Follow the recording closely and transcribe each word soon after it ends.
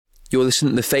You're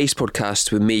listening to The Face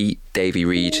podcast with me, Davey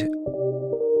Reid.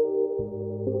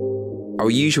 Our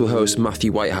usual host,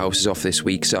 Matthew Whitehouse, is off this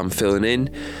week, so I'm filling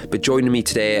in. But joining me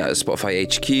today at Spotify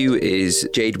HQ is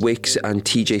Jade Wicks and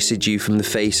TJ Sidhu from The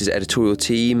Face's editorial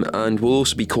team, and we'll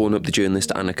also be calling up the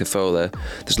journalist Anna Cafola.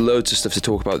 There's loads of stuff to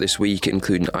talk about this week,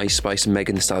 including Ice Spice and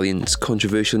Megan Thee Stallion's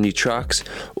controversial new tracks,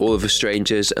 All of Us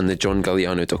Strangers, and the John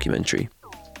Galliano documentary.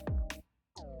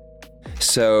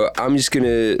 So I'm just going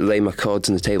to lay my cards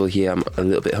on the table here. I'm a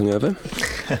little bit hungover.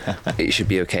 It should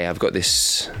be okay. I've got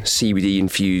this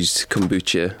CBD-infused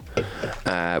kombucha,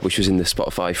 which was in the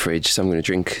Spotify fridge, so I'm going to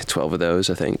drink 12 of those,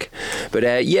 I think.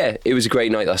 But yeah, it was a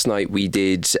great night last night. We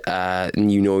did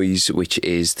New Noise, which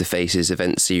is The Face's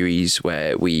event series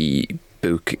where we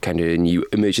book kind of new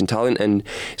emerging talent, and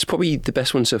it's probably the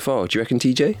best one so far. Do you reckon,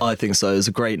 TJ? I think so. It was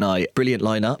a great night. Brilliant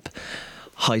lineup.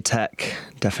 High Tech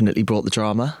definitely brought the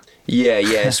drama.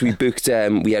 Yeah. So we booked,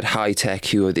 we had High Tech,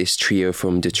 who are this trio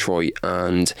from Detroit,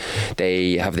 and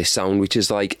they have this sound which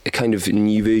is like a kind of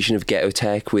new version of Ghetto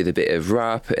Tech with a bit of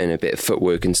rap and a bit of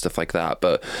footwork and stuff like that.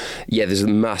 But yeah, there's a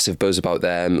massive buzz about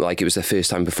them. Like, it was their first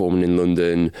time performing in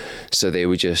London, so they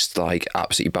were just like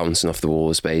absolutely bouncing off the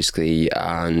walls basically.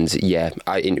 And yeah,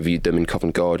 I interviewed them in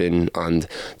Covent Garden, and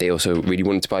they also really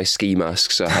wanted to buy ski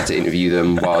masks, so I had to interview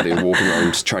them while they were walking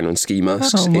around trying on ski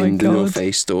masks in the North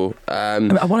Face store. I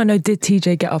want to know, did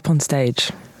TJ get up on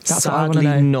stage? That's Sadly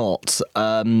what I not.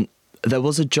 There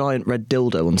was a giant red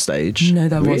dildo on stage. No,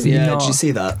 there wasn't. Yeah, not. did you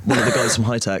see that? One of the guys from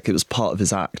High Tech, it was part of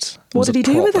his act. What did he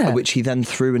do with it? Which he then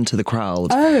threw into the crowd.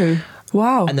 Oh,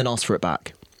 wow. And then asked for it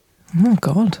back. Oh,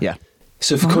 God. Yeah.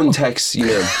 So for context, you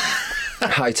know,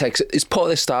 High Tech, it's part of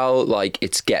their style, like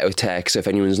it's Ghetto Tech. So if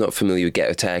anyone's not familiar with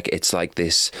Ghetto Tech, it's like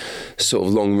this sort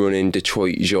of long-running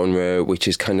Detroit genre, which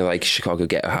is kind of like Chicago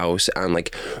Ghetto House, and like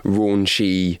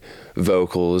raunchy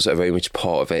vocals are very much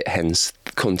part of it, hence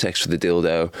context for the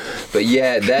dildo. But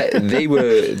yeah, they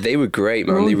were great,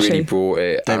 man. Raunchy. They really brought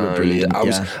it. They were brilliant.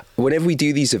 Whenever we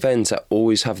do these events, I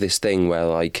always have this thing where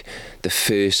like the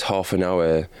first half an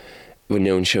hour when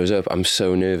no one shows up, I'm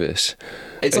so nervous.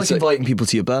 It's like inviting people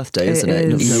to your birthday, isn't it?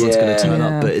 No one's going to turn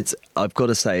up, but I've got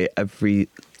to say, every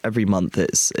month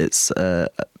it's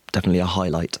definitely a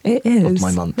highlight of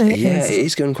my month. It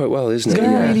is going quite well, isn't it? It's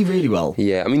going really, really well.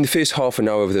 Yeah, I mean, the first half an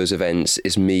hour of those events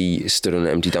is me stood on an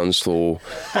empty dance floor,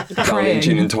 down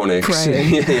gin and tonics.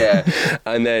 Yeah,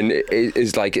 and then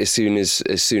it's like as soon as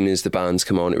the bands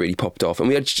come on, it really popped off. And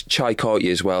we had Chai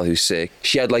Cartier as well, who's sick.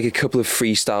 She had like a couple of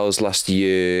freestyles last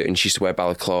year, and she used to wear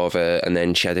balaclava. And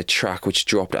then she had a track which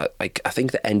dropped at like I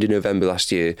think the end of November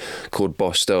last year called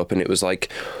 "Bossed Up," and it was like.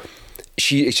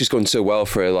 It's just gone so well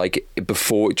for her. Like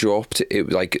before it dropped,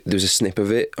 it like there was a snip of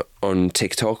it on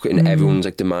TikTok, and everyone's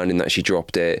like demanding that she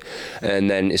dropped it. And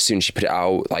then as soon as she put it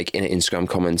out, like in Instagram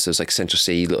comments, there's like Central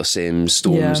C, Little Sims,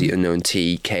 Stormzy, Unknown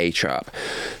T, K Trap.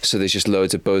 So there's just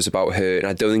loads of buzz about her, and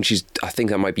I don't think I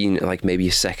think that might be like maybe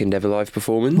a second ever live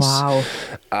performance. Wow.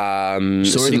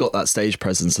 She's already got that stage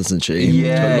presence, hasn't she?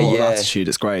 Yeah, a lot of attitude.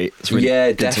 It's great. It's really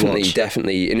good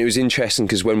definitely. And it was interesting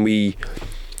because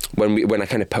when I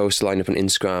kind of post a lineup on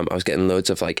Instagram, I was getting loads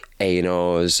of like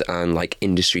A&Rs and like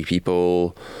industry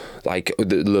people, like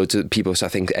loads of people. So I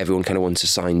think everyone kind of wants to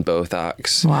sign both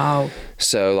acts. Wow.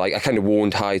 So like I kind of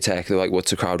warned High Tech. They're like, what's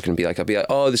the crowd going to be like? I'll be like,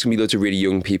 oh, there's going to be loads of really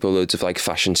young people, loads of like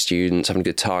fashion students having a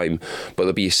good time. But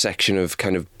there'll be a section of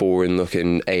kind of boring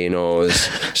looking A&Rs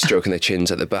stroking their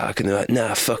chins at the back. And they're like,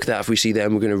 nah, fuck that. If we see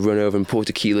them, we're going to run over and pour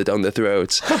tequila down their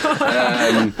throats. But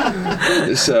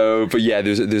yeah,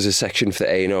 there's a section for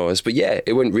the A&Rs. But yeah,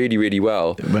 it went really, really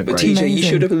well. But TJ, Amazing. You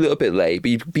showed up a little bit late,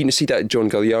 but you've been to see that John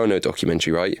Galliano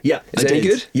documentary, right? Yeah. Is it any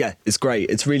good? Yeah, it's great.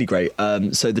 It's really great.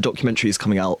 So the documentary is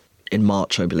coming out in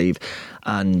March, I believe,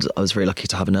 and I was very lucky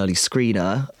to have an early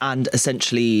screener. And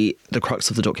essentially, the crux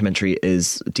of the documentary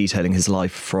is detailing his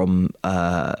life from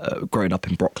growing up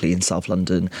in Brockley in South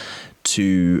London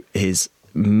to his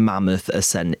mammoth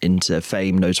ascent into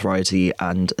fame, notoriety,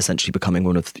 and essentially becoming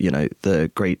one of the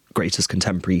greatest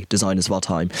contemporary designers of our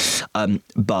time.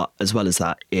 But as well as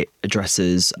that, it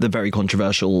addresses the very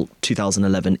controversial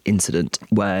 2011 incident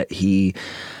where he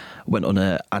went on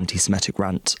an anti-Semitic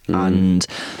rant. And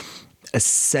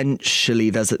essentially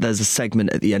there's a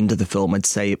segment at the end of the film, I'd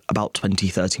say about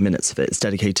 20-30 minutes of it is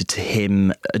dedicated to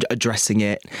him addressing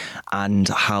it and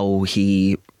how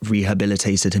he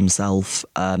rehabilitated himself,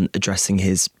 addressing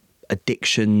his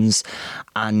addictions.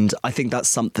 And I think that's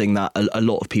something that a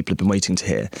lot of people have been waiting to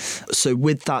hear. So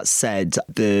with that said,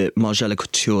 the Margiela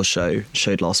Couture show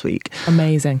showed last week.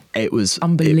 Amazing. It was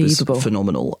unbelievable. It was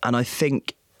phenomenal. And I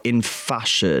think in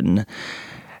fashion,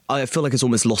 I feel like it's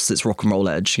almost lost its rock and roll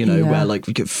edge, where like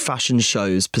we get fashion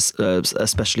shows,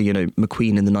 especially,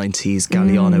 McQueen in the 90s,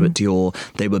 Galliano at Dior,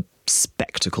 they were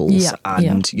spectacles,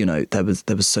 and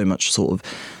there was so much sort of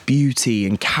beauty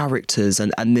and characters,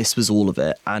 and this was all of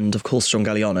it. And of course, John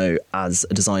Galliano as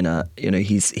a designer,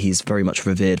 he's very much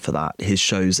revered for that. His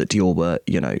shows at Dior were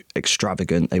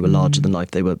extravagant, they were larger than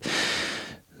life, they were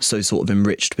so sort of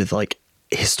enriched with like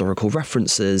historical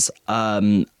references,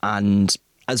 and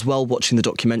as well, watching the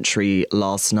documentary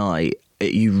last night,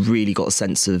 you really got a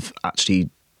sense of actually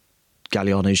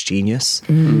Galliano's genius.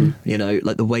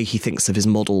 Like the way he thinks of his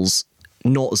models,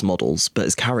 not as models but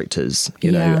as characters,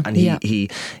 and he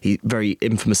very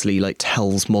infamously like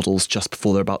tells models just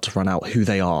before they're about to run out who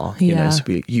they are.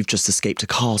 So you've just escaped a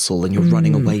castle and you're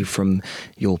running away from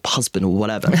your husband or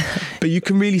whatever. But you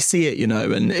can really see it,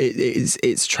 and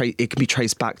it can be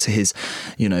traced back to his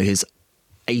his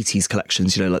 80s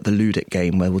collections, like the Ludic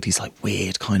game, where all these like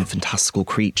weird kind of fantastical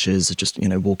creatures are just,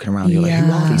 walking around. You're like,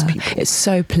 who are these people? It's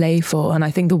so playful. And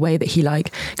I think the way that he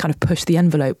like kind of pushed the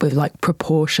envelope with like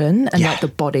proportion and like the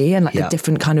body and like the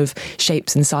different kind of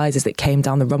shapes and sizes that came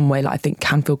down the runway, like I think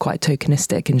can feel quite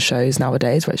tokenistic in shows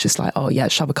nowadays, where it's just like,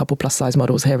 shove a couple plus size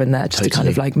models here and there just to kind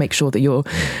of like make sure that you're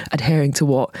adhering to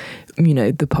what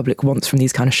the public wants from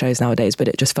these kind of shows nowadays. But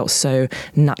it just felt so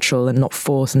natural and not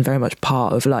forced, and very much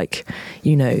part of like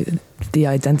the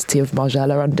identity of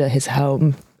Margiela under his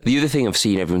helm. The other thing I've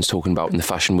seen everyone's talking about in the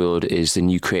fashion world is the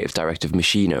new creative director of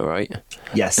Moschino, right?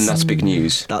 Yes. And that's big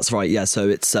news. That's right, yeah. So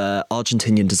it's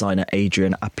Argentinian designer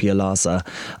Adrian Apiolaza,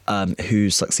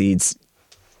 who succeeds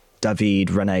David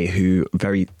René, who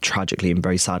very tragically and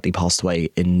very sadly passed away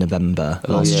in November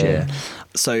last year.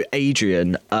 So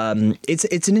Adrian,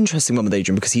 it's an interesting one with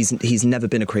Adrian because he's never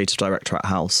been a creative director at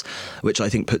House, which I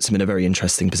think puts him in a very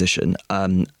interesting position.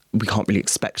 We can't really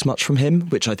expect much from him,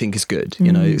 which I think is good.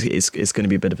 It's going to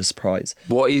be a bit of a surprise.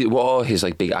 What are his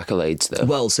like big accolades though?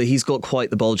 Well, so he's got quite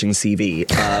the bulging CV.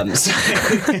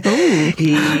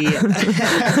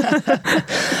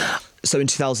 So in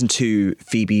 2002,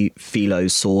 Phoebe Philo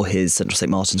saw his Central St.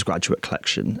 Martin's graduate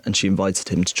collection, and she invited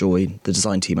him to join the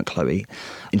design team at Chloe.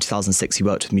 In 2006, he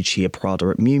worked with Miuccia Prada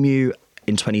at Miu Miu.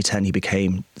 In 2010, he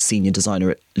became senior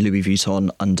designer at Louis Vuitton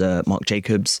under Marc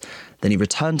Jacobs. Then he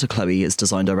returned to Chloe as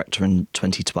design director in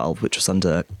 2012, which was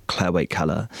under Claire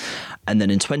Waite-Keller. And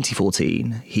then in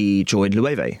 2014, he joined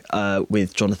Loewe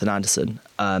with Jonathan Anderson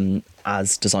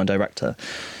as design director.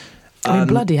 I mean,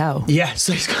 bloody hell! Yeah,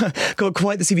 so he's got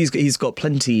quite the CV. He's got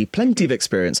plenty of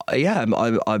experience.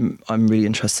 I'm really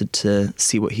interested to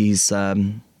see what Adrian's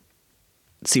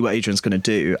going to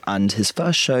do. And his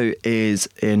first show is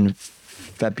in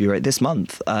February this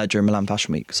month during Milan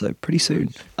Fashion Week, so pretty soon.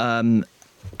 And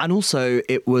also,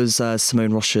 it was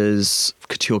Simone Rocha's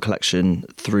couture collection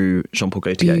through Jean Paul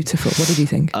Gaultier. Beautiful. What did you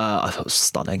think? I thought it was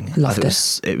stunning. Loved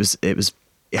it.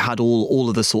 It had all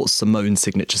of the sort of Simone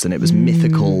signatures in it. It was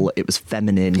mythical, it was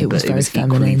feminine, it was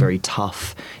equally very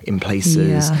tough in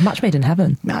places. Yeah, match made in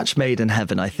heaven. Match made in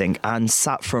heaven, I think. And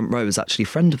sat front row was actually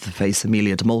friend of the face,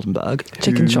 Amelia de Moldenberg.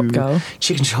 Chicken shop girl.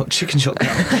 Chicken shop girl.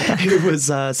 Who was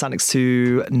sat next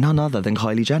to none other than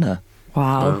Kylie Jenner.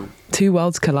 Wow. Two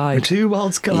worlds collide.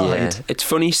 Yeah. It's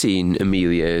funny seeing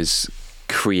Amelia's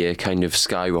career kind of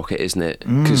skyrocket, isn't it?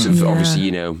 Because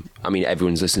obviously,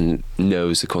 everyone's listening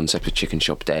knows the concept of Chicken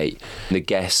Shop Day. The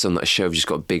guests on that show have just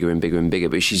got bigger and bigger and bigger,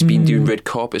 but she's been doing red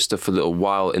carpet stuff for a little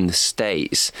while in the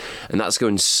States, and that's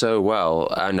going so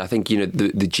well. And I think, the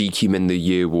GQ Men of the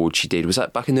Year award she did, was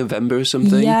that back in November or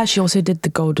something? Yeah, she also did the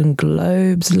Golden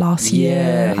Globes last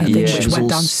year, I think, which went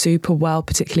down super well,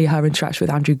 particularly her interaction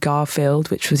with Andrew Garfield,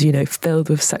 which was, filled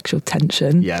with sexual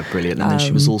tension. Yeah, brilliant. And then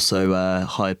she was also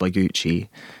hired by Gucci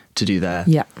to do their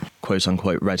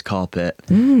quote-unquote red carpet.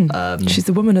 She's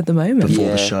the woman of the moment.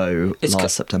 Before the show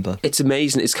last September. It's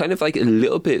amazing. It's kind of like a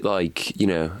little bit like,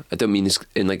 I don't mean this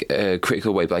in like a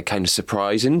critical way, but like kind of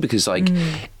surprising because like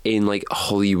in like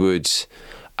Hollywood,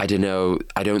 I don't know,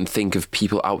 I don't think of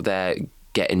people out there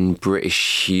getting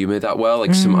British humour that well.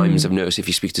 Like sometimes I've noticed if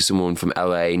you speak to someone from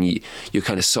LA and you're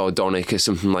kind of sardonic or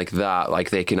something like that,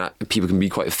 like people can be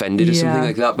quite offended or something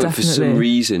like that. But definitely. For some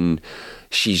reason,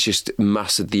 she's just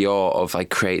mastered the art of like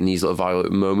creating these little viral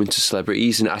moments of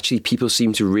celebrities, and actually people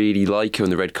seem to really like her on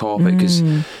the red carpet because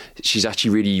she's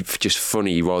actually really just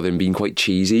funny rather than being quite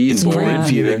cheesy and boring. It's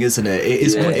viewing, isn't it? It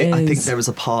is. I think there is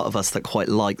a part of us that quite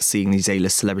likes seeing these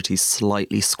A-list celebrities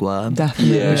slightly squirm.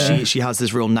 Definitely. She has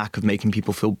this real knack of making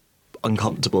people feel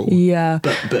uncomfortable. Yeah.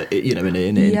 But you know, in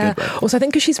a good way. Also, I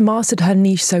think because she's mastered her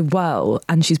niche so well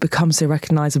and she's become so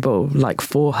recognisable, like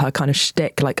for her kind of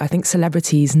shtick, like I think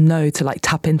celebrities know to like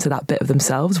tap into that bit of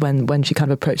themselves when she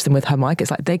kind of approached them with her mic.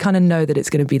 It's like they kind of know that it's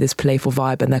going to be this playful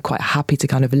vibe and they're quite happy to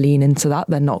kind of lean into that.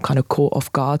 They're not kind of caught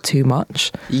off guard too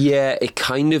much. Yeah,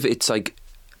 it's like,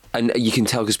 and you can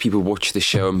tell because people watch the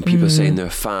show and people are saying they're a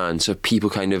fan. So people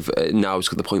kind of now it's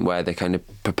got the point where they're kind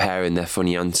of preparing their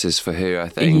funny answers for her, I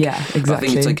think. Yeah, exactly. I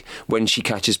think it's like when she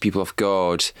catches people off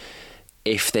guard,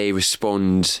 if they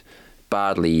respond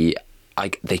badly,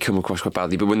 they come across quite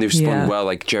badly. But when they respond well,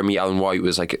 like Jeremy Allen White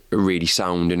was like a really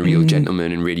sound and real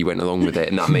gentleman and really went along with it.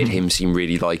 And that made him seem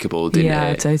really likeable, didn't it?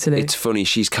 Yeah, totally. It's funny.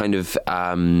 She's kind of,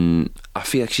 I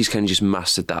feel like she's kind of just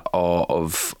mastered that art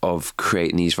of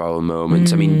creating these viral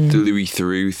moments. I mean, the Louis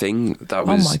Theroux thing, that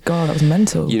was... Oh my God, that was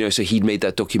mental. You know, so he'd made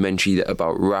that documentary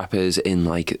about rappers in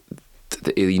like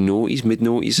the early noughties,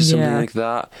 mid-noughties or something like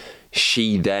that.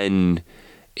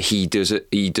 He does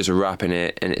a rap in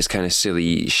it and it's kind of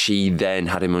silly. She then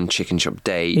had him on Chicken Shop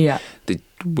Date. Yeah. The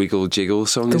Wiggle Jiggle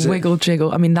song, The Wiggle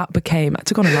Jiggle. I mean, that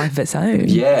took on a life of its own.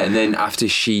 Yeah, and then after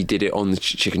she did it on the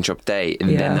Chicken Shop Date, and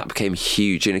then that became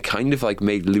huge, and it kind of like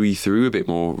made Louis Theroux a bit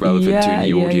more relevant to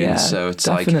the audience. Yeah. So it's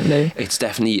definitely. Like, it's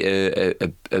definitely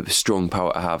a strong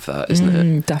power to have that, isn't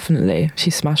it? Definitely.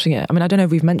 She's smashing it. I mean, I don't know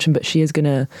if we've mentioned, but she is going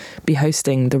to be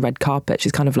hosting the red carpet.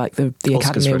 She's kind of like the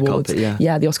Academy Awards. Carpet,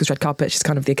 yeah, the Oscars red carpet. She's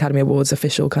kind of the Academy Awards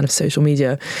official kind of social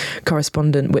media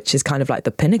correspondent, which is kind of like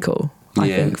the pinnacle, I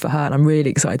think, for her. And I'm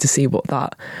really excited to see what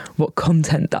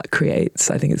content that creates.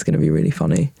 I think it's going to be really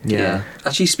funny. Yeah.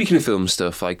 Actually, speaking of film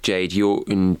stuff, like Jade, you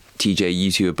and TJ,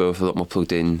 you two are both a lot more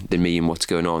plugged in than me in what's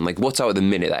going on. Like, what's out at the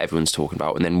minute that everyone's talking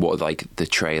about? And then what are like the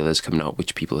trailers coming out,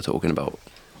 which people are talking about?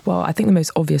 Well, I think the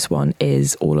most obvious one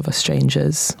is All of Us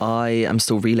Strangers. I am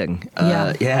still reeling.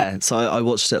 So I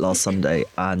watched it last Sunday,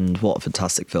 and what a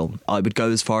fantastic film. I would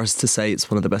go as far as to say it's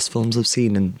one of the best films I've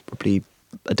seen in probably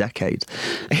a decade.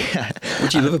 What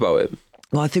do you love about it?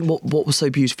 Well, I think what was so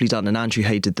beautifully done, and Andrew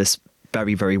Hay did this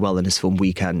very, very well in his film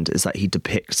Weekend, is that he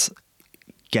depicts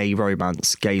gay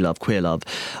romance, gay love, queer love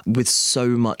with so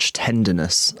much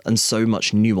tenderness and so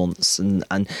much nuance, and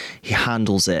he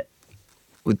handles it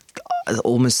with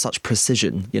almost such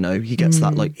precision. You know, he gets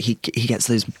that, like he gets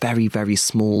those very, very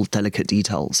small, delicate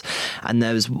details. And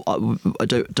there's, I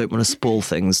don't want to spoil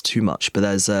things too much, but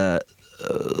there's a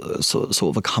sort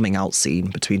of a coming out scene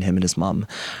between him and his mum.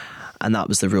 And that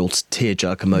was the real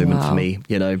tearjerker moment for me,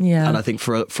 you know. Yeah. And I think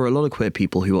for a lot of queer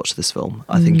people who watch this film,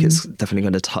 I think it's definitely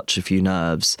going to touch a few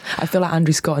nerves. I feel like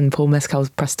Andrew Scott and Paul Mescal's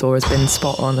press tour has been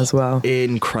spot on as well.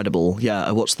 Incredible. Yeah,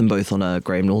 I watched them both on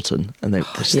Graham Norton, and their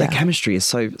chemistry is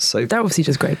so... They're obviously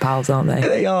just great pals, aren't they?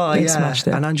 They are, They smashed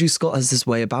it. And Andrew Scott has this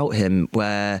way about him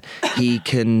where he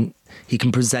can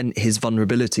present his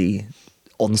vulnerability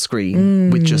on screen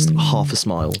with just half a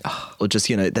smile, or just,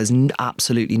 you know, there's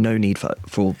absolutely no need for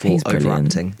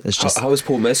overacting. It's just how was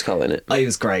Paul Mescal in it? He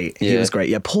was great. He was great.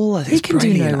 Yeah, Paul, I think, he can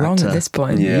do no wrong at this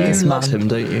point. Yeah, you love him,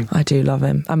 don't you? I do love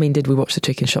him. I mean, did we watch the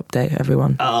Chicken Shop Date,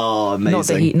 everyone? Oh,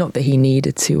 amazing. Not that he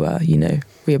needed to,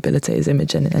 rehabilitate his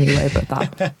image in any way, but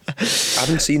that. I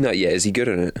haven't seen that yet. Is he good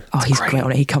on it? Oh, he's great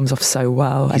on it. He comes off so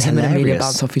well, He's and him hilarious. and Amelia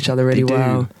bounce off each other really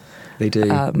well. They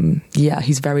do.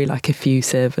 He's very like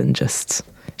effusive and just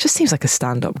seems like a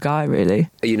stand-up guy, really.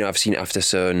 You know, I've seen After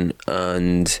Sun,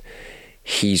 and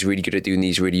he's really good at doing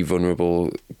these really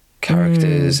vulnerable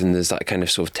characters, and there's that kind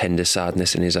of sort of tender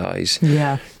sadness in his eyes.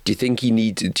 Yeah. Do you think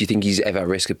he's ever at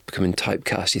risk of becoming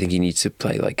typecast? Do you think he needs to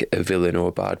play like a villain or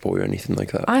a bad boy or anything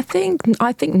like that? I think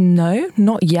no,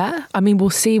 not yet. I mean, we'll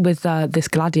see with this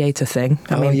Gladiator thing.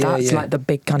 That's like the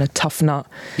big kind of tough nut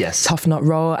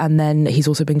role. And then he's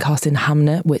also been cast in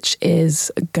Hamnet, which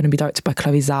is going to be directed by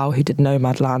Chloe Zhao, who did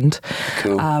Nomadland.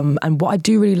 Cool. And what I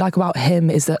do really like about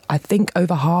him is that I think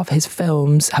over half his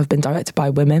films have been directed by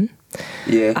women.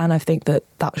 Yeah. And I think that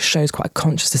shows quite a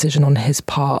conscious decision on his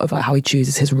part of like how he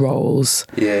chooses his roles.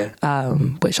 Yeah.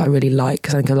 Which I really like,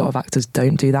 because I think a lot of actors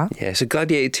don't do that. Yeah, so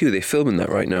Gladiator 2, they're filming that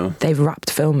right now. They've wrapped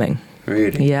filming.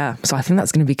 Really? Yeah. So I think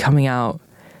that's going to be coming out,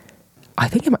 I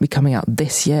think it might be coming out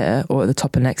this year or at the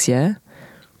top of next year.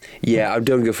 Yeah, I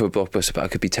don't go for a blockbuster, but I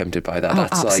could be tempted by that. Oh,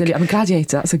 that's absolutely. like, I mean,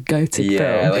 Gladiator, that's a go-to film.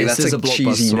 Yeah, like that's like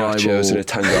cheesy nachos and a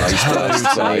Tango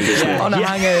Ice On a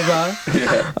hangover.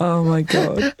 Yeah. Oh my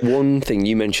God. One thing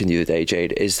you mentioned the other day,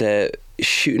 Jade, is they're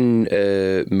shooting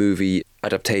a movie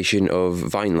adaptation of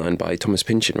Vineland by Thomas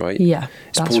Pynchon, right? Yeah,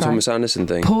 it's Paul Thomas Anderson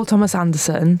thing. Paul Thomas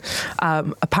Anderson,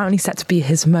 apparently set to be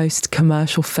his most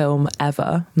commercial film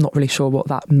ever. I'm not really sure what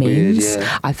that means. Weird,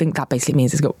 yeah. I think that basically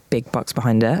means it's got big bucks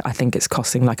behind it. I think it's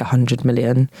costing like 100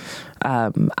 million.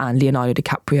 And Leonardo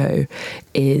DiCaprio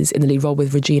is in the lead role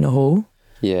with Regina Hall.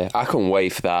 Yeah, I can't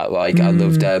wait for that. Like, I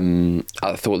loved,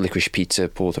 I thought Licorice Pizza,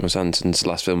 Paul Thomas Anderson's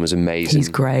last film, was amazing. He's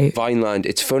great. Vineland,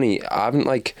 it's funny, I haven't,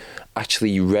 like,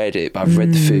 actually read it, but I've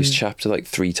read the first chapter, like,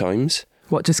 3 times.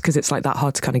 What, just because it's, like, that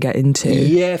hard to kind of get into?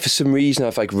 Yeah, for some reason,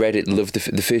 I've, like, read it, loved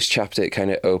the first chapter. It kind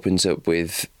of opens up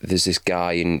with, there's this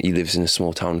guy, and he lives in a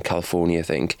small town in California, I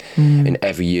think, and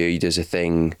every year he does a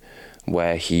thing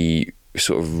where he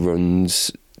sort of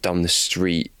runs down the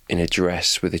street in a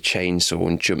dress with a chainsaw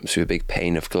and jumps through a big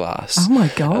pane of glass. Oh my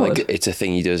God. And, like, it's a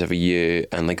thing he does every year,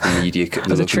 and like the media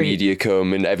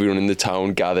come and everyone in the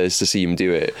town gathers to see him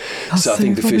do it. That's so I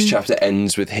think the funny. first chapter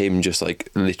ends with him just like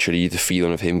literally the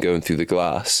feeling of him going through the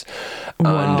glass.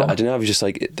 Wow. And I don't know, I was just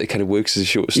like, it kind of works as a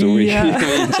short story. Yeah. You know what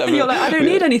I mean? So You're like, I don't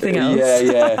need anything else.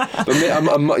 Yeah.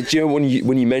 But do you know,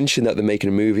 when you mentioned that they're making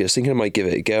a movie, I was thinking I might give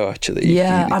it a go, actually.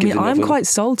 Yeah, I mean, Give it I'm another- quite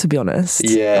sold, to be honest.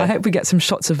 Yeah. I hope we get some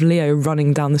shots of Leo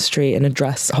running down the street in a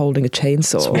dress holding a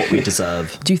chainsaw. It's what we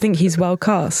deserve. Do you think he's well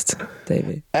cast,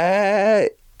 Davey?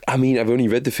 I mean, I've only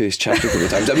read the first chapter a couple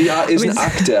of times. I mean, as an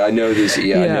actor, I know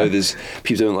there's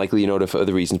people don't like Leonardo for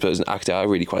other reasons, but as an actor, I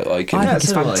really quite like him. I think he's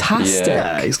so do I. fantastic.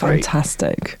 Yeah, he's great.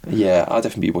 Fantastic. Yeah, I'll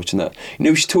definitely be watching that. You know,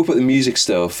 we should talk about the music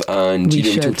stuff, and We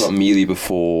we should. talked about Amelia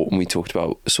before, and we talked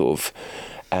about sort of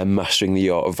mastering the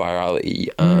art of virality.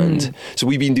 And so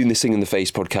we've been doing this thing on the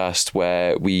Face podcast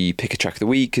where we pick a track of the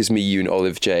week, as me, you and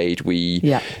Olive Jade, we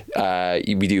do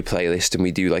a playlist and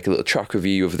we do like a little track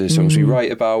review of the songs we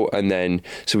write about, and then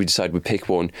so we decide we'd pick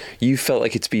one. You felt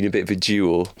like it's been a bit of a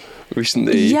duel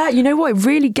recently. Yeah, you know what? It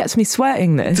really gets me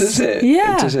sweating, this. Does it?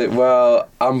 Yeah. Does it? Well,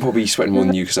 I'm probably sweating more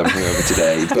than you because I'm hungover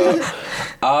today. But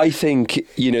I think,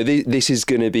 you know, this is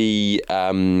going to be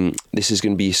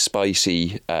a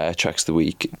spicy tracks of the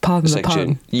week Pardon the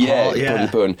section. pun. Yeah, Oh, yeah. pardon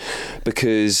the pun.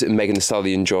 Because Megan Thee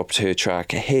Stallion dropped her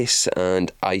track Hiss,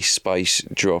 and Ice Spice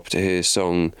dropped her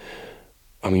song.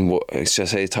 I mean, what should I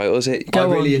say the title? Is it? I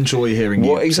really enjoy hearing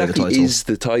you What say the exactly title. is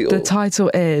the title? The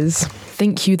title is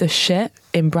Think You the Shit,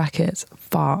 in brackets,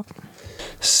 fart.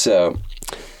 So,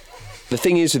 the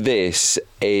thing is with this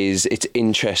is it's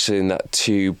interesting that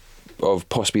two of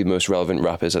possibly the most relevant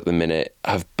rappers at the minute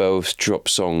have both dropped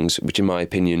songs which, in my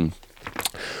opinion,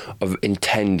 are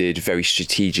intended very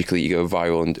strategically to go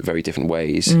viral in very different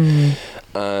ways.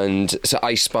 And so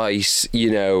Ice Spice,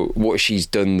 you know, what she's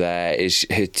done there is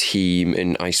her team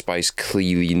and Ice Spice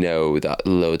clearly know that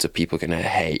loads of people are going to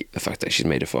hate the fact that she's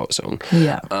made a fart song.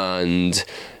 Yeah. And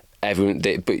everyone,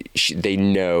 they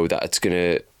know that it's going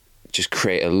to just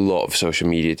create a lot of social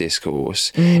media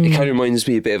discourse. It kind of reminds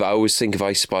me a bit of, I always think of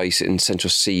Ice Spice and Central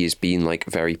C as being like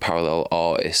very parallel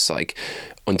artists, like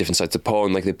on different sides of the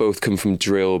pond. Like they both come from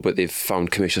drill, but they've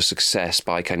found commercial success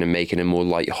by kind of making a more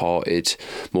light-hearted,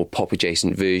 more pop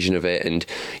adjacent version of it. And,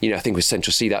 you know, I think with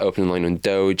Central C, that opening line on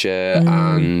Doja,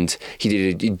 and he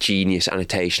did a genius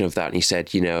annotation of that, and he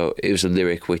said, you know, it was a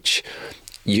lyric which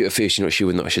at first you're not sure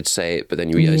whether I should say it, but then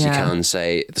you realise you can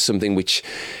say it. Something which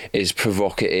is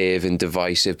provocative and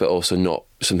divisive, but also not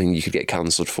something you could get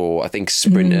cancelled for. I think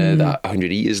Sprinter, that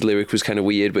 100 Eaters lyric was kind of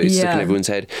weird, but it's stuck in everyone's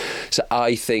head. So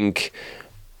I think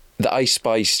the Ice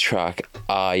Spice track,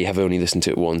 I have only listened to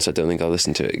it once. I don't think I'll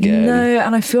listen to it again. No,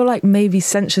 and I feel like maybe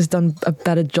Centra's done a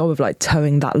better job of like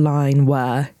towing that line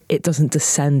where it doesn't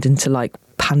descend into like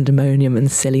pandemonium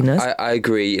and silliness. I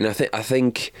agree, and I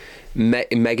think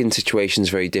Megan's situation is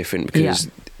very different because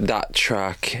that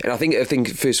track, and I think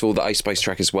first of all the Ice Spice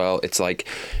track as well. It's like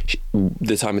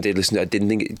the time I did listen to it, I didn't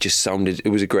think it just sounded. It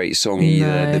was a great song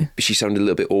either. No. She sounded a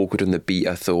little bit awkward on the beat,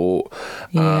 I thought.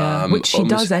 Which she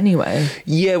does anyway.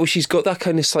 Yeah, well, she's got that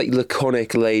kind of slightly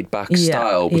laconic, laid-back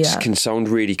style, which can sound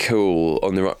really cool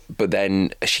on the. But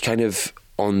then she kind of,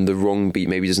 on the wrong beat,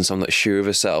 maybe doesn't sound that sure of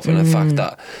herself, and the fact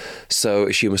that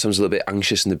she almost sounds a little bit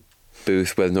anxious in the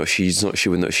booth, whether or not she's not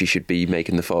sure whether or not she should be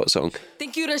making the fart song.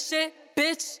 Think you the shit,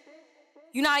 bitch?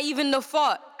 You not even the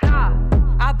fart.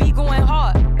 I be going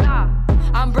hard.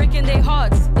 I'm breaking their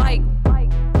hearts. Like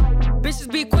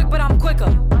bitches be quick, but I'm quicker.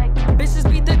 Bitches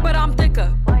be thick, but I'm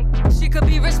thicker. She could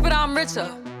be rich, but I'm richer.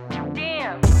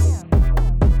 Damn.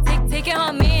 Taking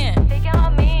her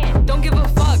man. Don't give a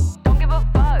fuck.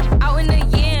 Out in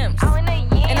the yams.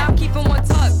 And I'm keeping one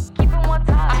tuck.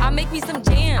 I make me some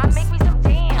jams.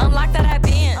 Unlock that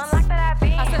band.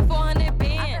 I said 400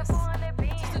 bands.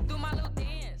 Just to do my little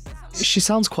dance. she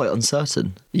sounds quite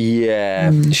uncertain.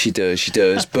 Yeah, she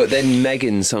does. But then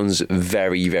Megan sounds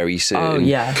very, very certain. Oh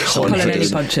yeah, pulling any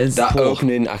punches. That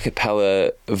opening a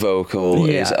cappella vocal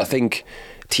is, I think,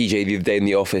 TJ the other day in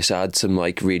the office had some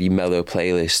like really mellow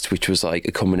playlist, which was like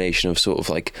a combination of sort of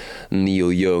like Neil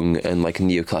Young and like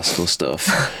neoclassical stuff.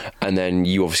 And then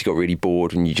you obviously got really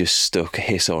bored and you just stuck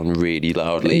Hiss on really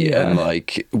loudly. And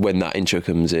like when that intro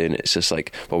comes in, it's just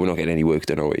like, well, we're not getting any work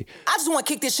done, are we? I just want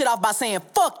to kick this shit off by saying,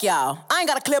 fuck y'all. I ain't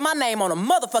got to clear my name on a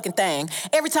motherfucking thing.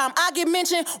 Every time I get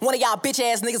mentioned, one of y'all bitch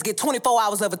ass niggas get 24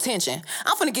 hours of attention.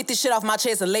 I'm finna get this shit off my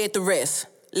chest and lay it to rest.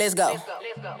 Let's go.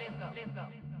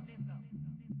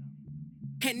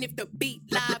 And if the beat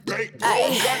live,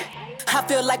 I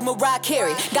feel like Mariah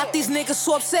Carey. Got these niggas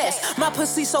so obsessed. My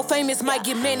pussy so famous, might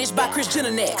get managed by Kris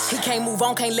Jenner next. He can't move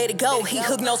on, can't let it go. He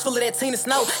hook nose full of that Tina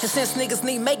Snow. And since niggas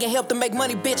need making help to make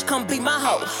money, bitch, come be my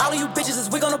hoe. All of you bitches is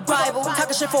wig on the Bible.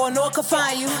 Talking shit for a no one can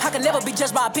find you. I can never be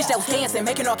judged by a bitch that was dancing,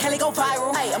 making R. Kelly go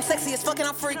viral. Hey, I'm sexy as fucking,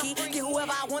 I'm freaky. Get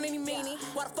whoever I want, any meanie.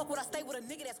 Why the fuck would I stay with a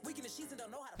nigga that's weak in the sheets and don't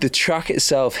know how to... The track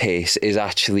itself, Hiss, is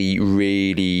actually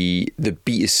really... The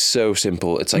beat is so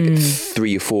simple. It's like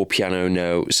 3 or 4 piano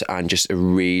notes and just a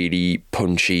really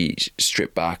punchy,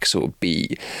 stripped back sort of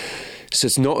beat. So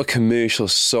it's not a commercial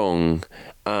song,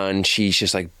 and she's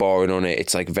just like borrowing on it.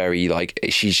 It's like very like,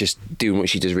 she's just doing what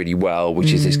she does really well,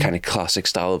 which is this kind of classic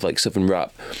style of like southern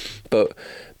rap. But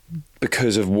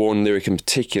because of one lyric in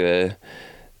particular,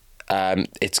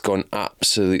 it's gone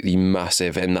absolutely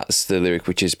massive, and that's the lyric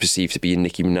which is perceived to be a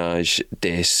Nicki Minaj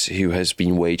diss, who has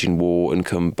been waging war and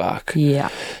come back. Yeah.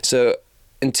 So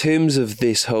in terms of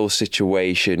this whole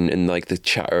situation and like the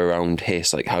chatter around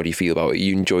Hiss, like how do you feel about it?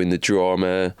 You enjoying the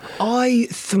drama? I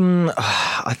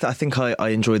think I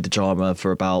enjoyed the drama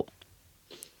for about,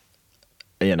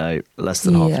 less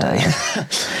than half a day.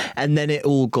 And then it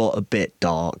all got a bit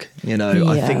dark,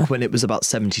 I think when it was about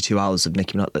 72 hours of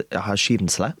Nicki Minaj, has she even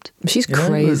slept? She's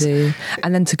crazy.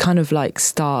 And then to kind of like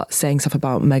start saying stuff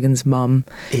about Megan's mum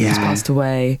who's passed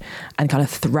away and kind of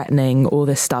threatening all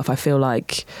this stuff, I feel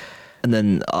like... And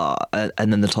then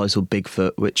the title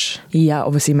Bigfoot, which... Yeah,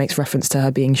 obviously makes reference to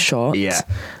her being shot. Yeah,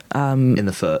 in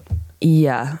the foot.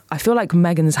 Yeah, I feel like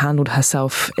Megan's handled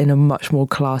herself in a much more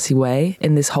classy way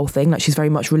in this whole thing. Like she's very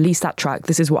much released that track,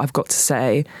 this is what I've got to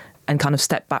say, and kind of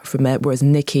stepped back from it, whereas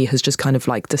Nicki has just kind of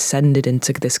like descended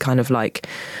into this kind of like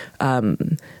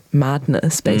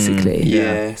madness, basically.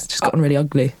 It's just gotten really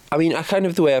ugly. I mean,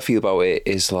 the way I feel about it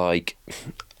is like...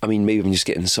 I mean, maybe I'm just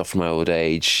getting soft from my old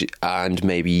age, and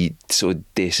maybe sort of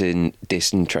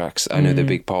dissing tracks. I know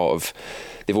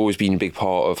they've always been a big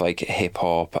part of like hip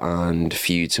hop and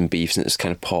feuds and beefs, and it's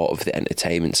kind of part of the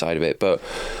entertainment side of it. But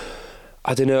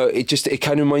I don't know, it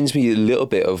kind of reminds me a little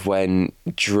bit of when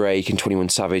Drake and 21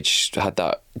 Savage had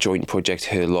that joint project,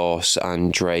 Her Loss,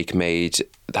 and Drake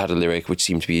had a lyric which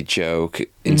seemed to be a joke,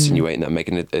 insinuating that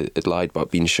Megan had lied about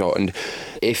being shot. And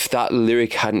if that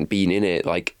lyric hadn't been in it,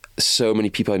 like, so many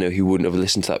people I know who wouldn't have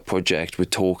listened to that project were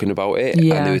talking about it,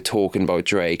 and they were talking about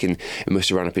Drake, and it must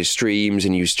have ran up his streams,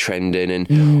 and he was trending,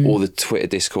 and all the Twitter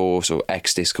discourse or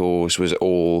X discourse was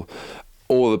all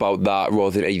about that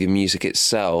rather than any of the music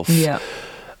itself.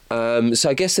 So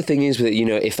I guess the thing is with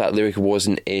it, if that lyric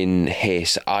wasn't in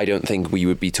Hiss, I don't think we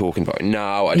would be talking about it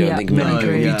now. I don't think many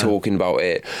people would be talking about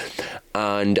it.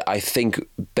 And I think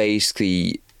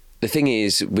basically the thing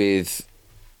is with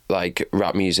like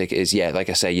rap music is, like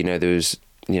I say, there's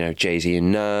Jay-Z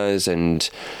and Nas, and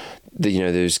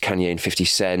there's Kanye and 50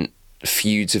 Cent.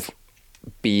 Feuds have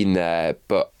been there,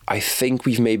 but I think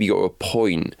we've maybe got to a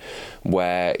point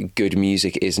where good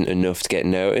music isn't enough to get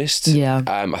noticed.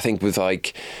 I think with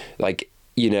like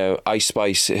Ice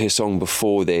Spice, her song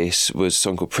before this was a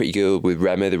song called Pretty Girl with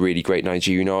Rema, the really great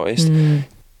Nigerian artist.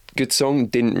 Good song,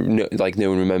 no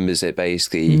one remembers it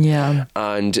basically.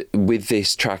 And with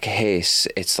this track Hiss,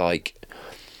 it's like,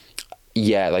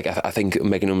 I think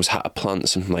Megan almost had to plant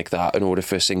something like that in order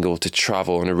for a single to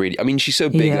travel on a really... I mean, she's so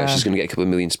big that she's going to get a couple of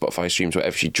million Spotify streams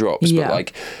whatever she drops, but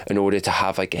like in order to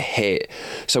have like a hit.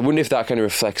 So I wonder if that kind of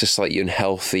reflects a slightly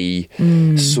unhealthy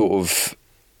sort of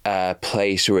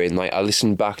place we're in. Like I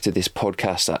listened back to this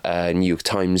podcast that New York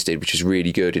Times did, which was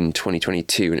really good in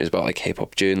 2022, and it was about like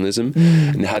hip-hop journalism,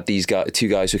 and they had these two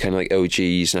guys who were kind of like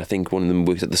OGs, and I think one of them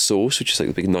worked at The Source, which is like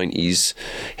the big 90s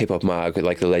hip-hop mag,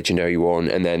 like the legendary one,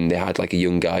 and then they had like a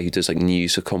young guy who does like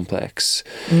news for Complex,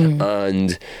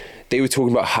 and they were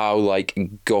talking about how like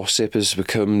gossip has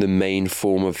become the main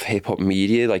form of hip-hop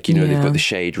media, like they've got the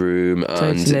Shade Room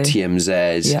and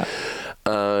TMZ.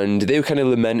 and they were kind of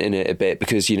lamenting it a bit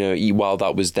because, you know, while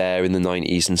that was there in the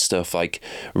 90s and stuff, like,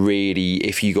 really,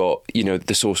 if you got, you know,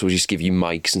 the Source will just give you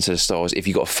mics instead of stars. If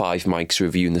you got 5 mics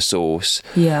reviewing the Source,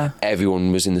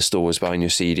 everyone was in the stores buying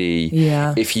your CD.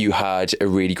 If you had a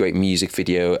really great music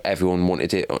video, everyone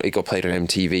wanted it. It got played on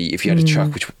MTV. If you had a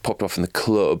track which popped off in the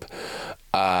club,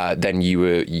 then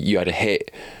you had a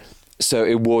hit. So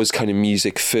it was kind of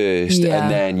music first,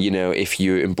 and then, you know, if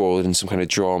you're embroiled in some kind of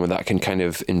drama, that can kind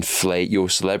of inflate your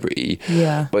celebrity.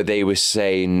 But they were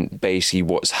saying basically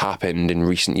what's happened in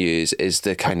recent years is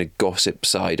the kind of gossip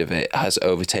side of it has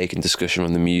overtaken discussion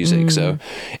on the music. So,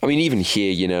 I mean, even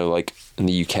here, you know, like in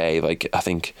the UK, like, I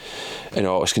think an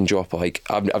artist can drop, like,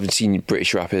 I've seen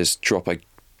British rappers drop, like,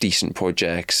 decent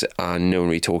projects and no one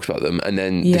really talks about them, and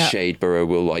then the Shade Borough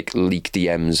will, like, leak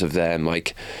DMs of them,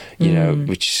 like, you know,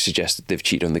 which suggests that they've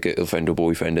cheated on the girlfriend or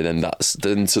boyfriend, and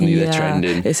then suddenly they're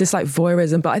trending. It's just like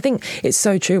voyeurism. But I think it's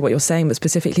so true what you're saying, but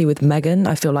specifically with Meghan,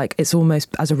 I feel like it's almost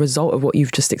as a result of what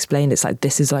you've just explained, it's like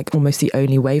this is like almost the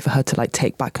only way for her to, like,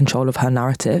 take back control of her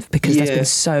narrative, because there's been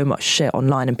so much shit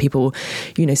online and people,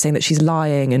 you know, saying that she's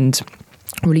lying and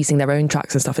releasing their own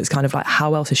tracks and stuff. It's kind of like,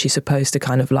 how else is she supposed to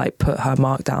kind of, like, put her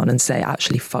mark down and say,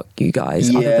 actually, fuck you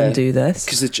guys, other than do this?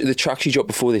 Because the track she dropped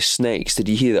before this, Snakes, did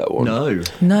you hear that one? No.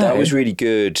 That was really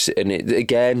good, and it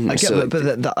again. I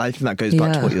think that goes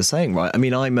back to what you're saying, right? I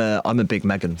mean, I'm a big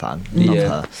Meghan fan.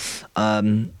 Love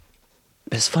her.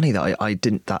 It's funny that I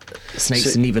didn't. That Snakes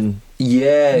didn't even.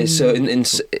 Yeah, so in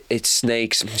it's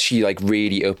Snakes, she, like,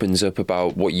 really opens up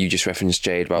about what you just referenced,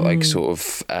 Jade, about like sort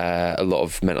of a lot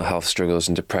of mental health struggles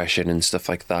and depression and stuff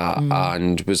like that,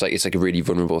 and was like, it's like a really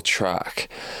vulnerable track.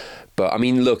 But I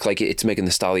mean, look, like, it's Megan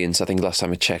Thee Stallion, so I think last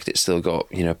time I checked, it's still got,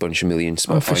 you know, a bunch of million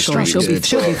Spotify streams.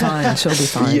 She'll be fine. She'll be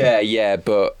fine. Yeah,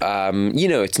 but you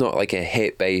know, it's not like a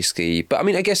hit basically. But I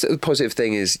mean, I guess the positive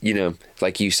thing is, you know,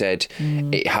 like you said,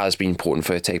 it has been important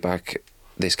for her to take back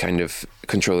this kind of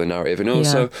control the narrative, and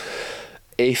also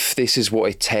if this is what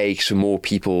it takes for more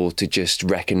people to just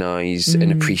recognise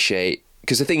and appreciate.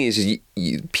 Because the thing is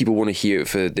people want to hear it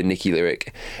for the Nicki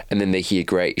lyric, and then they hear,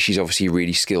 great, she's obviously a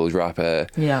really skilled rapper.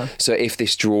 Yeah. So if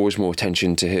this draws more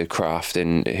attention to her craft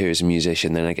and her as a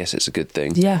musician, then I guess it's a good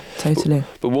thing. Yeah, totally.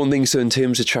 But one thing, so in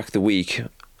terms of track of the week,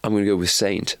 I'm going to go with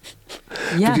Saint.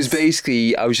 Yes. Because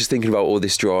basically, I was just thinking about all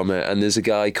this drama, and there's a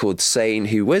guy called Saint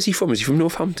who, where's he from? Is he from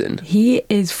Northampton? He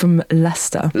is from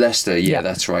Leicester. Leicester, yeah.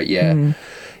 That's right, yeah.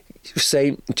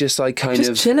 Saint, just like kind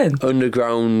of chilling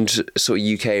underground sort of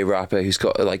UK rapper who's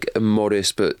got like a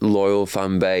modest but loyal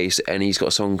fan base, and he's got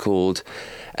a song called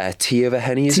Tea Over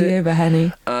Henny, Tea Over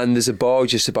Henny. And there's a bar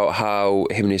just about how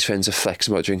him and his friends are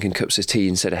flexing about drinking cups of tea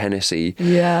instead of Hennessy.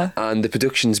 Yeah. And the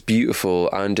production's beautiful,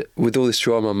 and with all this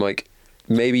drama, I'm like,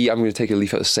 maybe I'm going to take a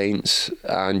leaf out of Saints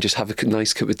and just have a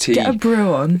nice cup of tea. Get a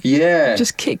brew on. Yeah.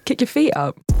 Just kick your feet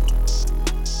up.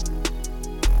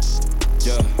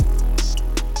 Yeah.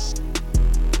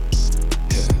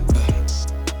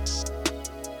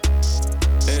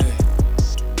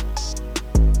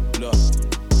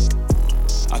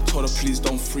 Please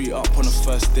don't free up on the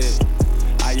first day.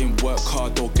 I ain't work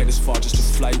hard, don't get this far just to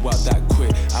fly you out that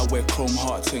quick. I wear chrome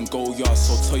hearts and gold yards,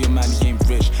 so tell your man he ain't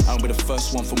rich. I'm be the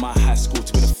first one from my high school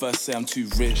to be the first say I'm too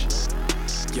rich.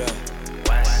 Yeah.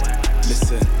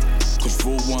 Listen, cause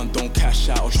rule one, don't cash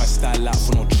out or try style out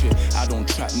for no chip. I don't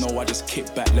trap, no, I just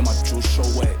kick back, let my drill show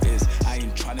where it is. I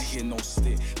ain't trying to hear no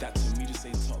stick, that to me just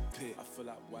ain't top pit.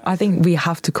 I think we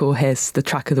have to call his the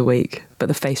track of the week, but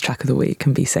the face track of the week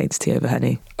can be Saints Tea Over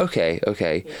Henny. Okay.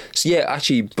 So yeah,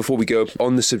 actually, before we go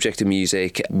on the subject of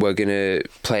music, we're going to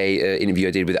play an interview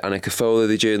I did with Anna Cafola,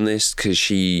 the journalist, because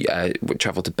she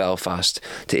travelled to Belfast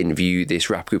to interview this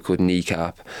rap group called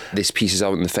Kneecap. This piece is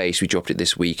out in the face. We dropped it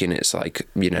this week, and it's like,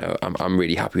 you know, I'm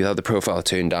really happy with how the profile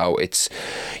turned out. It's,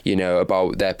 you know,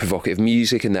 about their provocative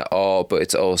music and their art, but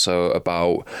it's also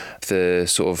about the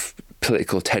sort of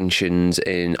political tensions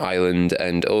in Ireland,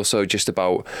 and also just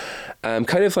about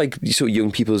kind of like sort of young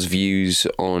people's views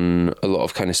on a lot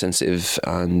of kind of sensitive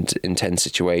and intense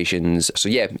situations. So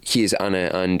yeah, here's Anna,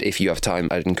 and if you have time,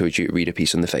 I'd encourage you to read a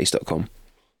piece on theface.com.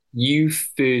 You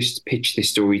first pitched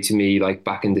this story to me like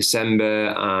back in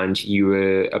December, and you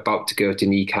were about to go to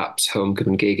Kneecap's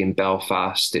homecoming gig in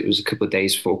Belfast. It was a couple of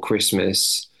days before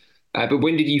Christmas. But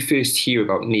when did you first hear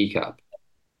about Kneecap?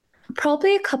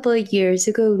 Probably a couple of years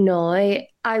ago now.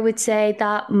 I would say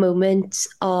that moment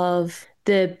of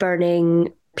the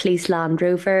burning police Land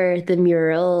Rover, the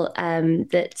mural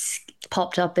that's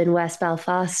popped up in West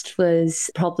Belfast,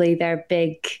 was probably their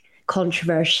big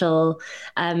controversial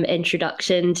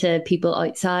introduction to people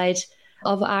outside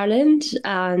of Ireland.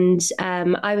 And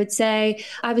I would say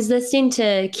I was listening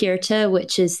to Kierta,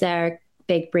 which is their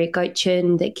big breakout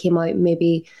tune that came out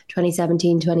maybe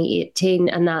 2017, 2018.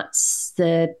 And that's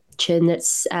the tune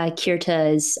that's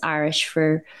Kirta is Irish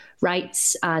for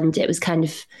rights. And it was kind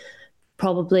of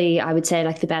probably, I would say,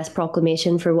 like the best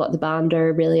proclamation for what the band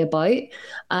are really about.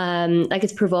 Like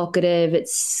it's provocative,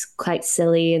 it's quite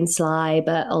silly and sly,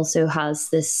 but also has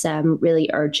this really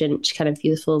urgent kind of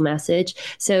youthful message.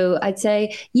 So I'd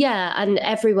say, yeah, and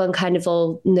everyone kind of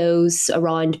all knows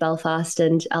around Belfast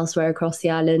and elsewhere across the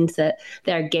island that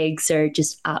their gigs are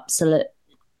just absolute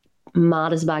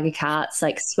mad as a bag of cats,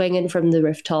 like swinging from the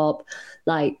rooftop,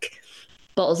 like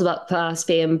bottles of Buckfast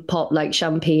being popped like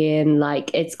champagne. Like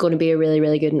it's going to be a really,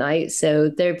 really good night. So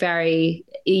they're very,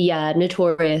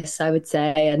 notorious, I would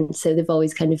say. And so they've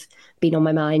always kind of been on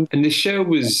my mind. And the show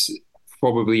was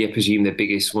probably, I presume, the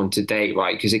biggest one to date,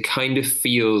 right? Because it kind of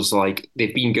feels like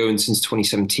they've been going since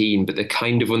 2017, but they're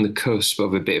kind of on the cusp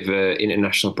of a bit of an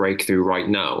international breakthrough right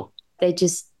now. They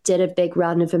just did a big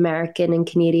run of American and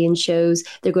Canadian shows.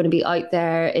 They're going to be out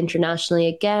there internationally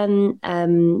again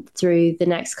through the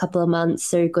next couple of months.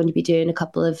 They're going to be doing a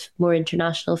couple of more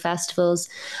international festivals,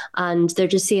 and they're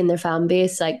just seeing their fan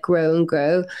base like grow and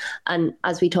grow. And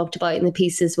as we talked about in the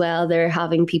piece as well, they're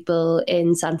having people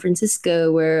in San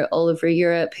Francisco or all over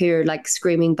Europe who are like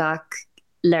screaming back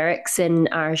lyrics in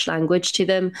Irish language to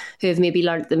them, who have maybe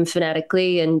learnt them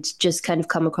phonetically and just kind of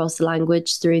come across the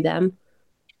language through them.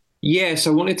 Yes, I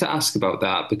wanted to ask about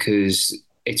that because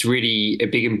it's really a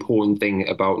big important thing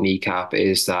about Kneecap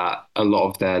is that a lot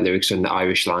of their lyrics are in the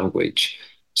Irish language.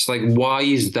 So like, why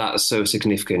is that so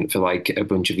significant for like a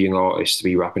bunch of young artists to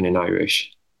be rapping in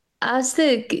Irish? As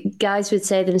the guys would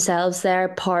say themselves, they're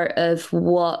part of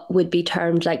what would be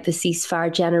termed like the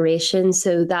ceasefire generation.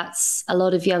 So that's a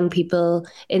lot of young people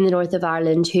in the north of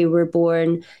Ireland who were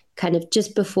born kind of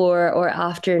just before or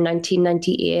after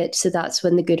 1998. So that's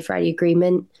when the Good Friday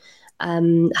Agreement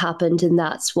happened, and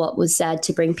that's what was said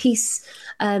to bring peace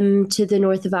to the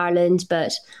north of Ireland.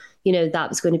 But, you know, that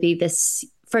was going to be this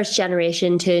first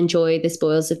generation to enjoy the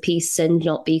spoils of peace and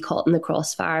not be caught in the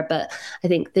crossfire. But I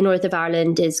think the north of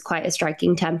Ireland is quite a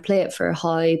striking template for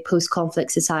how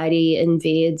post-conflict society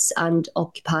invades and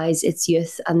occupies its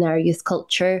youth and their youth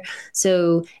culture.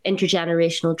 So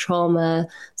intergenerational trauma,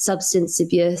 substance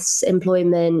abuse,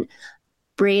 employment,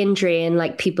 brain drain,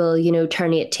 like people, you know,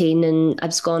 turn 18 and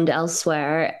abscond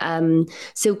elsewhere.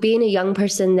 So being a young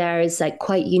person there is like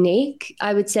quite unique.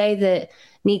 I would say that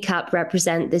Kneecap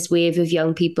represent this wave of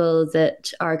young people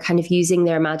that are kind of using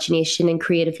their imagination and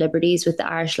creative liberties with the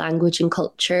Irish language and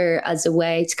culture as a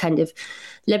way to kind of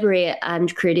liberate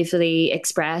and creatively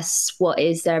express what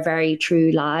is their very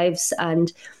true lives.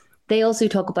 And they also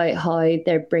talk about how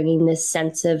they're bringing this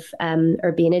sense of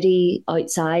urbanity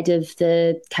outside of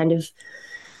the kind of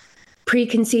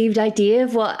preconceived idea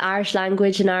of what Irish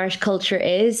language and Irish culture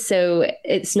is. So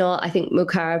it's not, I think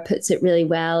Mokara puts it really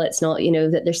well, it's not, you know,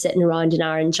 that they're sitting around in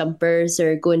iron jumpers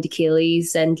or going to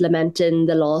Keely's and lamenting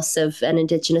the loss of an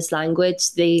Indigenous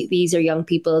language. These are young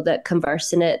people that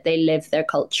converse in it, they live their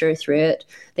culture through it,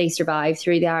 they survive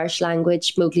through the Irish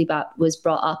language. Mowgli Bat was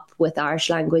brought up with Irish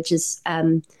language as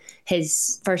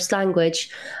his first language.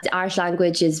 The Irish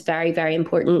language is very, very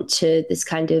important to this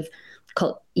kind of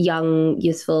young,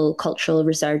 youthful cultural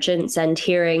resurgence, and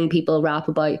hearing people rap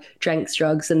about drinks,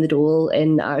 drugs and the dole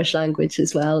in Irish language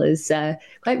as well is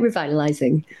quite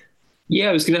revitalising. Yeah,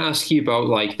 I was going to ask you about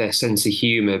like their sense of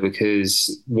humour,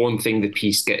 because one thing the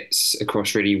piece gets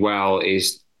across really well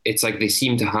is it's like they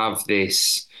seem to have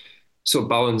this sort of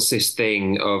balance, this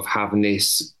thing of having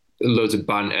this loads of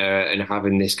banter and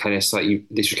having this kind of slightly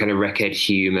this kind of wreckhead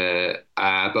humor,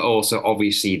 but also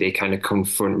obviously they kind of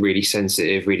confront really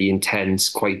sensitive, really intense,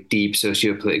 quite deep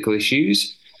socio-political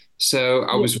issues. So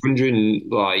I was wondering,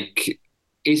 like,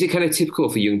 is it kind of typical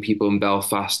for young people in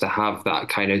Belfast to have that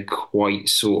kind of quite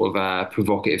sort of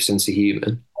provocative sense of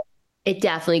humor? It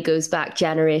definitely goes back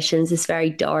generations. This very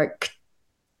dark,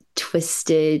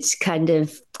 twisted, kind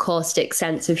of caustic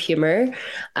sense of humor.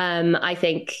 I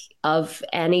think of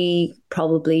any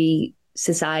probably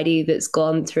society that's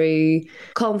gone through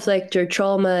conflict or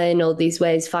trauma in all these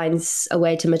ways finds a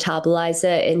way to metabolize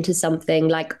it into something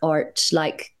like art,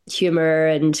 like humor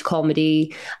and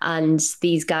comedy. And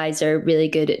these guys are really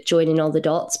good at joining all the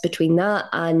dots between that.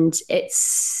 And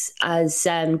it's, as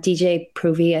DJ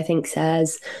Provi, I think,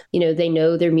 says, you know, they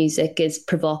know their music is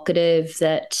provocative,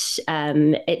 that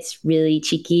it's really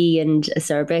cheeky and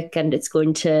acerbic, and it's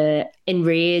going to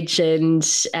enrage and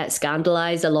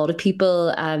scandalize a lot of people.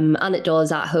 And it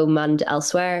does at home and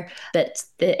elsewhere. But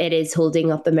it is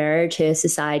holding up a mirror to a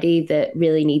society that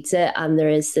really needs it. And there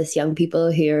is this young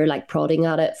people who are like prodding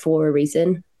at it for a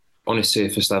reason. on a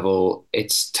surface level,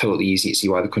 it's totally easy to see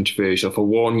why they're controversial. For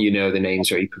one, you know, the name's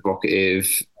very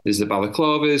provocative. There's the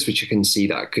balaclavas, which I can see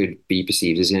that could be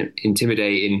perceived as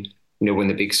intimidating, you know, when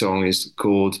the big song is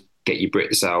called Get Your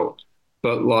Brits Out.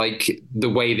 But like the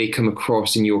way they come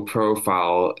across in your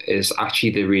profile is actually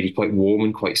they're really quite warm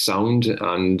and quite sound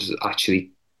and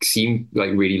actually seem like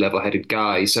really level-headed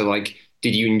guys. So like,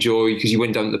 did you enjoy, because you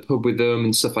went down to the pub with them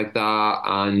and stuff like that?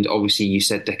 And obviously you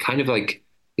said they're kind of like,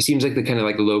 it seems like they're kind of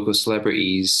like local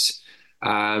celebrities.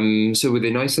 So were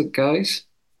they nice guys?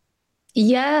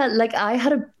 Yeah, like I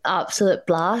had an absolute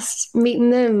blast meeting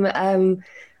them.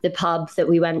 The pub that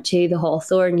we went to, the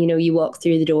Hawthorne, you know, you walk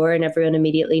through the door and everyone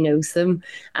immediately knows them.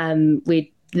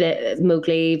 Mowgli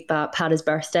had his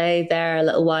birthday there a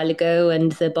little while ago,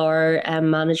 and the bar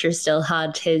manager still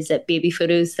had his baby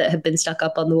photos that had been stuck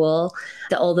up on the wall.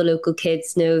 That all the local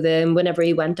kids know them. Whenever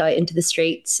he went out into the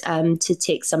streets to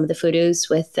take some of the photos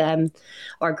with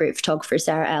our great photographer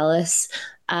Sarah Ellis,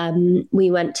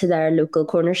 we went to their local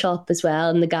corner shop as well,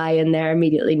 and the guy in there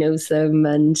immediately knows them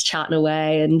and chatting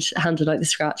away and handing out the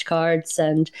scratch cards.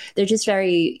 And they're just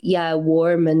very,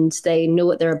 warm, and they know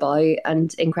what they're about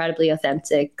and incredibly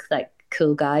authentic, like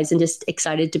cool guys, and just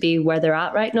excited to be where they're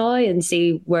at right now and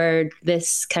see where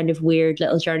this kind of weird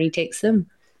little journey takes them.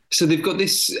 So they've got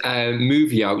this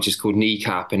movie out which is called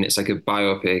Kneecap, and it's like a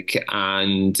biopic,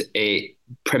 and it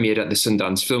premiered at the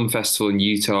Sundance Film Festival in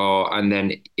Utah, and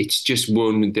then it's just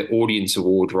won the Audience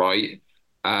Award, right?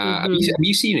 Have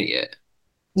you seen it yet?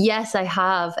 Yes, I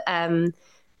have.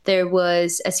 There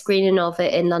was a screening of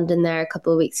it in London there a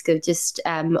couple of weeks ago, just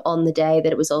on the day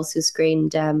that it was also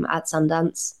screened at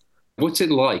Sundance. What's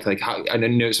it like? Like, how, I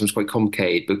know it sounds quite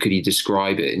complicated, but could you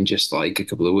describe it in just like a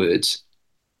couple of words?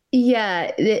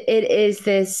 Yeah, it is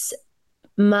this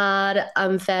mad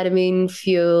amphetamine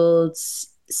fueled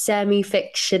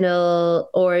semi-fictional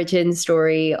origin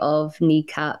story of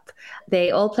Kneecap.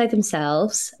 They all play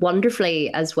themselves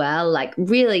wonderfully as well, like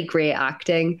really great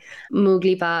acting.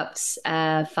 Mowgli Bap's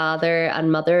father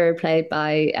and mother are played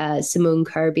by Simone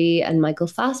Kirby and Michael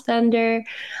Fassbender.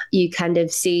 You kind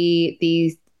of see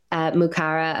these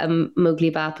Mukara and Mowgli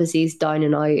Bap as these down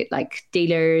and out like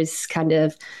dealers, kind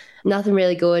of nothing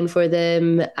really going for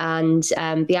them. And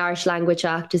the Irish Language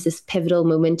Act is this pivotal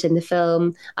moment in the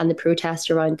film and the protest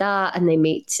around that. And they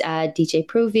meet DJ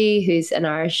Provy, who's an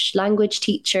Irish language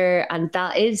teacher. And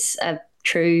that is a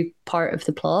true part of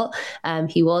the plot.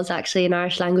 He was actually an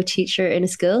Irish language teacher in a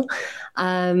school.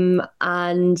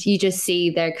 And you just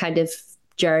see their kind of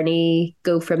journey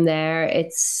go from there.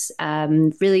 It's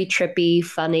really trippy,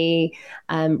 funny,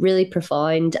 really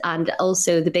profound. And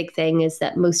also the big thing is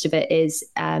that most of it is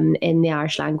in the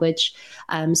Irish language.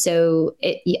 So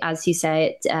it, as you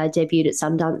say, it debuted at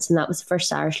Sundance, and that was the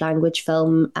first Irish language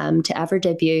film to ever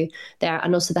debut there,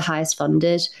 and also the highest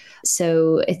funded.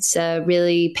 So it's a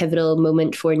really pivotal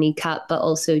moment for Kneecap, but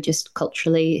also just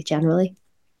culturally, generally.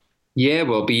 Yeah,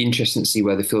 well, it'll be interesting to see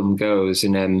where the film goes.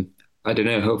 And I don't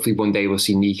know, hopefully one day we'll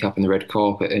see Kneecap on the red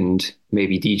carpet and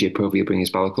maybe DJ Provi will bring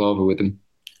his balaclava with him.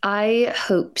 I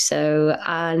hope so.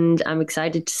 And I'm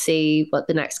excited to see what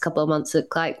the next couple of months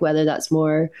look like, whether that's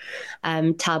more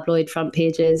tabloid front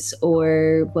pages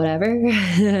or whatever,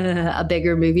 a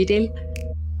bigger movie deal.